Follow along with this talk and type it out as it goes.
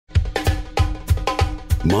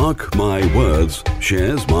Mark My Words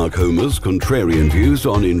shares Mark Homer's contrarian views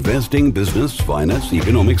on investing, business, finance,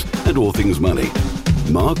 economics, and all things money.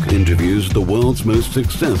 Mark interviews the world's most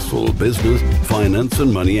successful business, finance,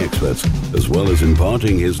 and money experts, as well as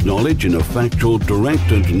imparting his knowledge in a factual,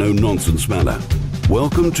 direct, and no-nonsense manner.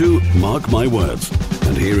 Welcome to Mark My Words,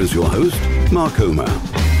 and here is your host, Mark Homer.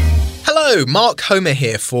 Hello, Mark Homer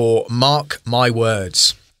here for Mark My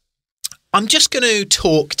Words. I'm just going to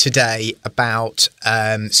talk today about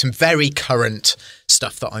some very current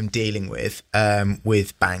stuff that I'm dealing with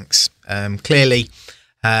banks. Clearly,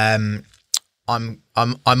 I'm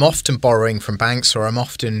often borrowing from banks, or I'm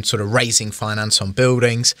often sort of raising finance on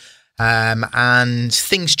buildings, and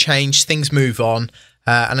things change, things move on,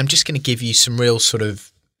 and I'm just going to give you some real sort of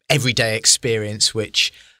everyday experience,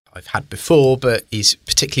 which I've had before, but is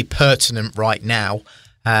particularly pertinent right now,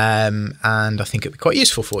 and I think it'll be quite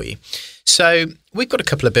useful for you. So we've got a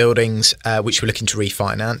couple of buildings which we're looking to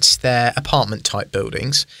refinance. They're apartment type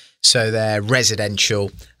buildings, so they're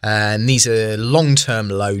residential, and these are long-term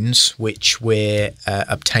loans which we're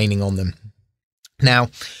obtaining on them. Now,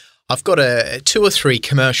 I've got two or three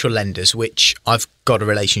commercial lenders which I've got a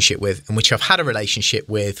relationship with, and which I've had a relationship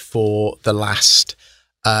with for the last,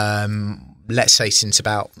 let's say, since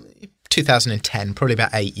about 2010, probably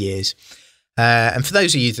about 8 years. And for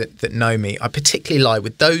those of you that know me, I particularly like,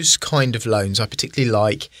 with those kind of loans, I particularly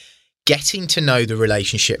like getting to know the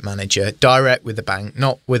relationship manager direct with the bank,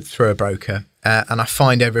 not through a broker. And I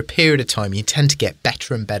find over a period of time, you tend to get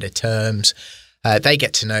better and better terms. They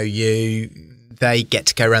get to know you. They get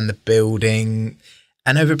to go around the building.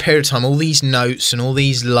 And over a period of time, all these notes and all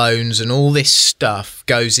these loans and all this stuff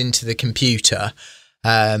goes into the computer,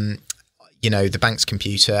 the bank's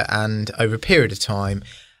computer. And over a period of time,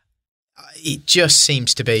 it just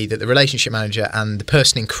seems to be that the relationship manager and the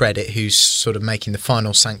person in credit who's sort of making the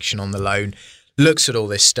final sanction on the loan looks at all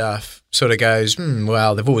this stuff, sort of goes,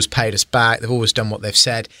 well, they've always paid us back, they've always done what they've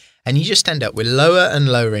said, and you just end up with lower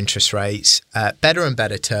and lower interest rates, better and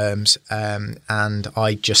better terms, and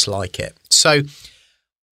I just like it. So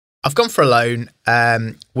I've gone for a loan.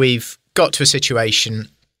 We've got to a situation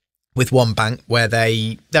with one bank where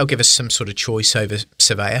they'll give us some sort of choice over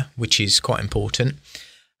surveyor, which is quite important.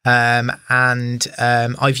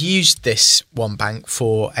 I've used this one bank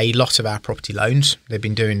for a lot of our property loans. They've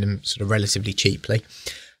been doing them sort of relatively cheaply.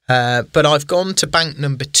 But I've gone to bank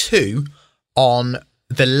number 2 on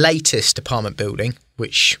the latest apartment building,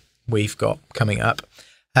 which we've got coming up.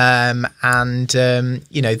 Their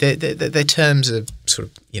terms are sort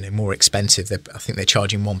of, more expensive. I think they're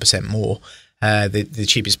charging 1% more. The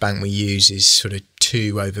cheapest bank we use is sort of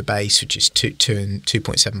 2 over base, which is 2 and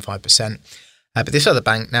 2.75%. But this other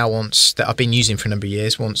bank now that I've been using for a number of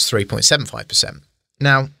years, wants 3.75%.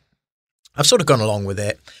 Now, I've sort of gone along with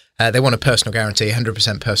it. They want a personal guarantee,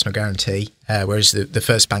 100% personal guarantee, whereas the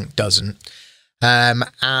first bank doesn't.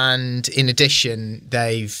 And in addition,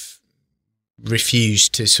 they've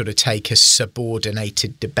refused to sort of take a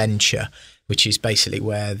subordinated debenture, which is basically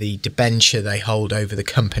where the debenture they hold over the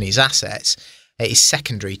company's assets is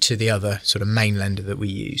secondary to the other sort of main lender that we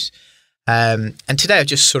use. And today I've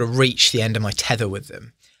just sort of reached the end of my tether with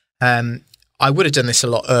them. I would have done this a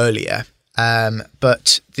lot earlier,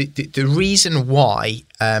 but the reason why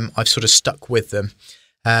I've sort of stuck with them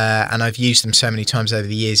and I've used them so many times over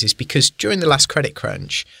the years is because during the last credit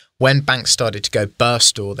crunch, when banks started to go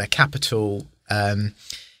bust or their capital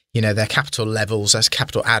their capital levels as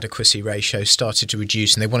capital adequacy ratio started to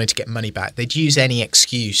reduce and they wanted to get money back, they'd use any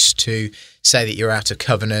excuse to say that you're out of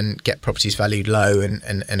covenant, get properties valued low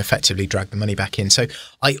and effectively drag the money back in. So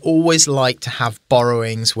I always like to have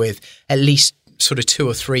borrowings with at least sort of 2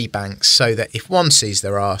 or 3 banks so that if one sees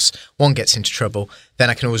their arse, one gets into trouble, then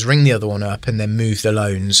I can always ring the other one up and then move the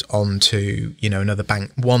loans onto, another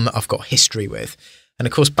bank, one that I've got history with. And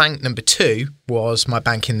of course, bank number 2 was my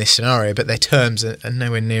bank in this scenario, but their terms are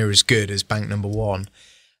nowhere near as good as bank number 1.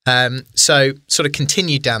 So sort of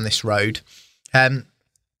continued down this road.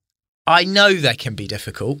 I know they can be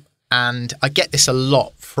difficult, and I get this a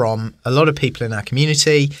lot from a lot of people in our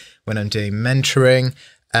community when I'm doing mentoring.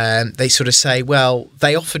 They sort of say, well,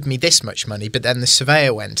 they offered me this much money, but then the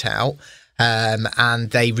surveyor went out and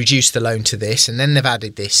they reduced the loan to this, and then they've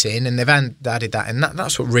added this in, and they've added that. And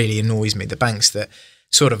that's what really annoys me, the banks that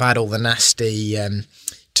sort of add all the nasty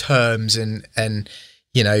terms and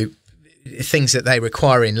things that they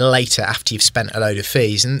require in later after you've spent a load of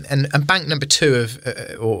fees. And bank number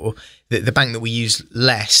 2 or the bank that we use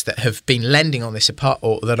less, that have been lending on this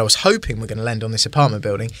or that I was hoping were going to lend on this apartment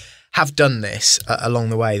building, have done this along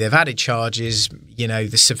the way. They've added charges. The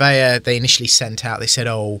surveyor they initially sent out, they said,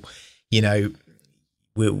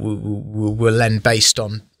 we'll lend based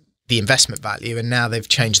on the investment value, and now they've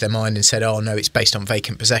changed their mind and said, oh no, it's based on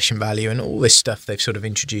vacant possession value, and all this stuff they've sort of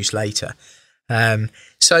introduced later.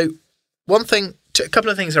 So a couple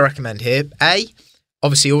of things I recommend here.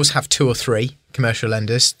 Obviously always have 2 or 3 commercial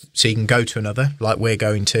lenders so you can go to another, like we're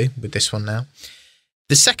going to with this one now.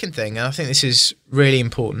 The second thing, and I think this is really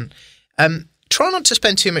important, try not to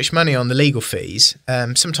spend too much money on the legal fees.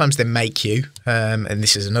 Sometimes they make you, and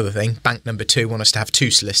this is another thing, bank number 2 want us to have 2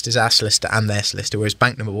 solicitors, our solicitor and their solicitor, whereas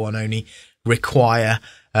bank number 1 only require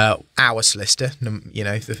our solicitor,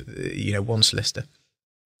 one solicitor.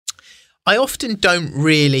 I often don't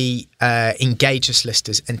really engage the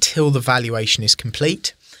solicitors until the valuation is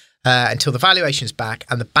complete, until the valuation is back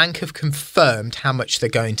and the bank have confirmed how much they're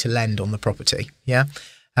going to lend on the property. Yeah.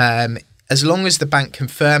 As long as the bank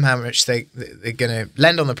confirm how much they're going to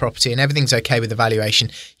lend on the property and everything's okay with the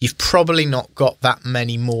valuation, you've probably not got that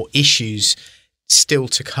many more issues still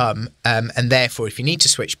to come. And therefore, if you need to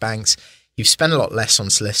switch banks, you've spent a lot less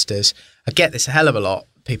on solicitors. I get this a hell of a lot.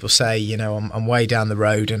 People say, I'm way down the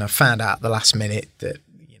road and I found out at the last minute that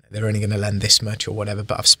they're only going to lend this much or whatever,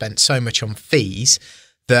 but I've spent so much on fees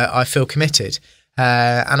that I feel committed.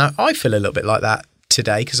 And I feel a little bit like that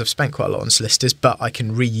today because I've spent quite a lot on solicitors, but I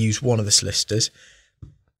can reuse one of the solicitors,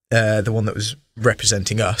 the one that was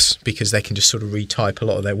representing us, because they can just sort of retype a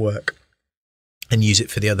lot of their work and use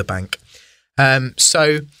it for the other bank.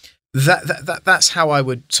 So that's how I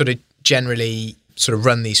would sort of generally sort of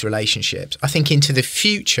run these relationships. I think into the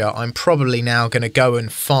future, I'm probably now going to go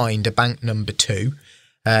and find a bank number 2,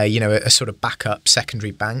 a sort of backup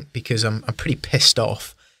secondary bank, because I'm pretty pissed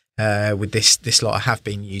off with this lot I have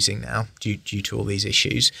been using now due to all these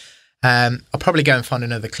issues. I'll probably go and find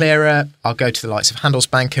another clearer. I'll go to the likes of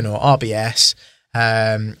Handelsbanken or RBS.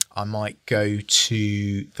 I might go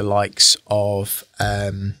to the likes of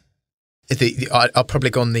I'll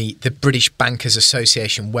probably go on the British Bankers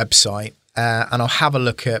Association website. And I'll have a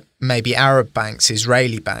look at maybe Arab banks,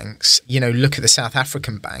 Israeli banks, look at the South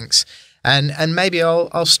African banks, and maybe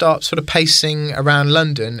I'll start sort of pacing around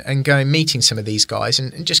London and go and meeting some of these guys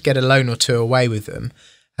and just get a loan or 2 away with them.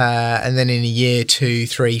 And then in a year, 2,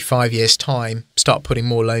 3, 5 years time, start putting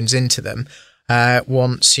more loans into them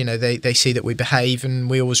once, they see that we behave and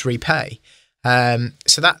we always repay.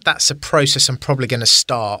 So that's a process I'm probably going to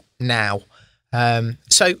start now.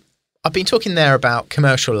 So I've been talking there about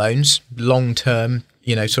commercial loans, long-term,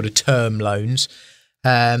 sort of term loans.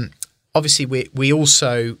 Obviously, we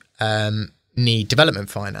also need development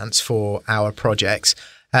finance for our projects.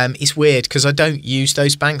 It's weird because I don't use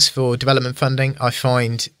those banks for development funding. I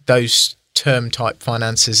find those term-type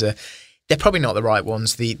finances they're probably not the right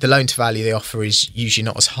ones. The loan-to-value they offer is usually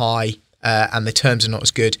not as high, and the terms are not as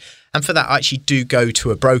good. And for that, I actually do go to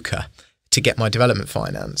a broker to get my development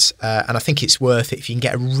finance. And I think it's worth it if you can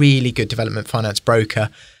get a really good development finance broker.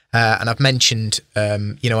 And I've mentioned,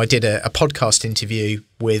 I did a podcast interview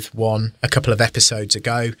with one a couple of episodes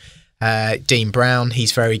ago, Dean Brown.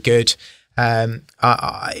 He's very good. And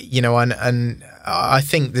I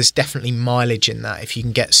think there's definitely mileage in that. If you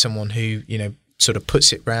can get someone who, sort of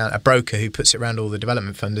puts it around, a broker who puts it around all the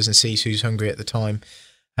development funders and sees who's hungry at the time,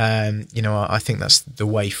 I think that's the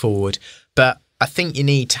way forward. But I think you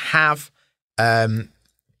need to have 2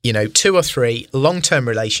 or 3 long-term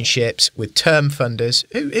relationships with term funders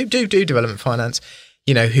who do development finance,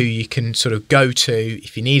 who you can sort of go to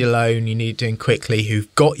if you need a loan, you need it doing quickly,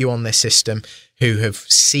 who've got you on their system, who have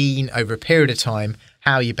seen over a period of time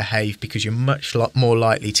how you behave, because you're much more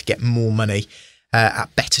likely to get more money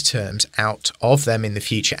at better terms out of them in the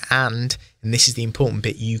future. And this is the important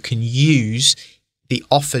bit, you can use the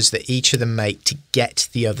offers that each of them make to get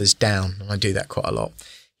the others down. And I do that quite a lot.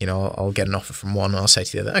 I'll get an offer from one and I'll say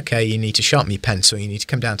to the other, okay, you need to sharpen your pencil, you need to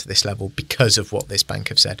come down to this level because of what this bank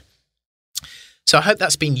have said. So I hope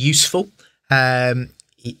that's been useful.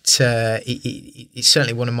 It's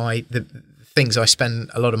certainly one of the things I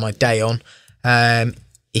spend a lot of my day on.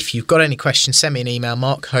 If you've got any questions, send me an email,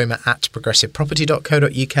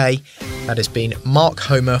 markhomer@progressiveproperty.co.uk. That has been Mark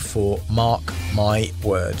Homer for Mark My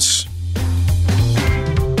Words.